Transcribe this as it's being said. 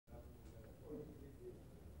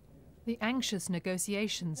The anxious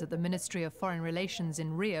negotiations at the Ministry of Foreign Relations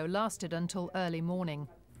in Rio lasted until early morning.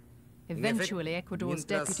 Eventually, Ecuador's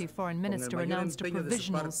deputy foreign minister announced a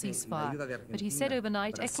provisional ceasefire, but he said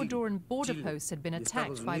overnight Ecuadorian border posts had been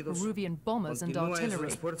attacked by Peruvian bombers and artillery.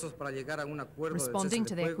 Responding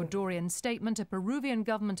to the Ecuadorian statement, a Peruvian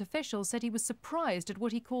government official said he was surprised at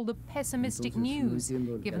what he called the pessimistic news,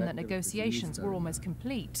 given that negotiations were almost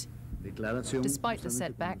complete. Despite the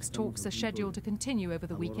setbacks, talks are scheduled to continue over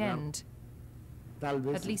the weekend.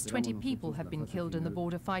 At least 20 people have been killed in the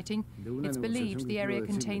border fighting. It's believed the area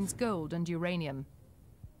contains gold and uranium.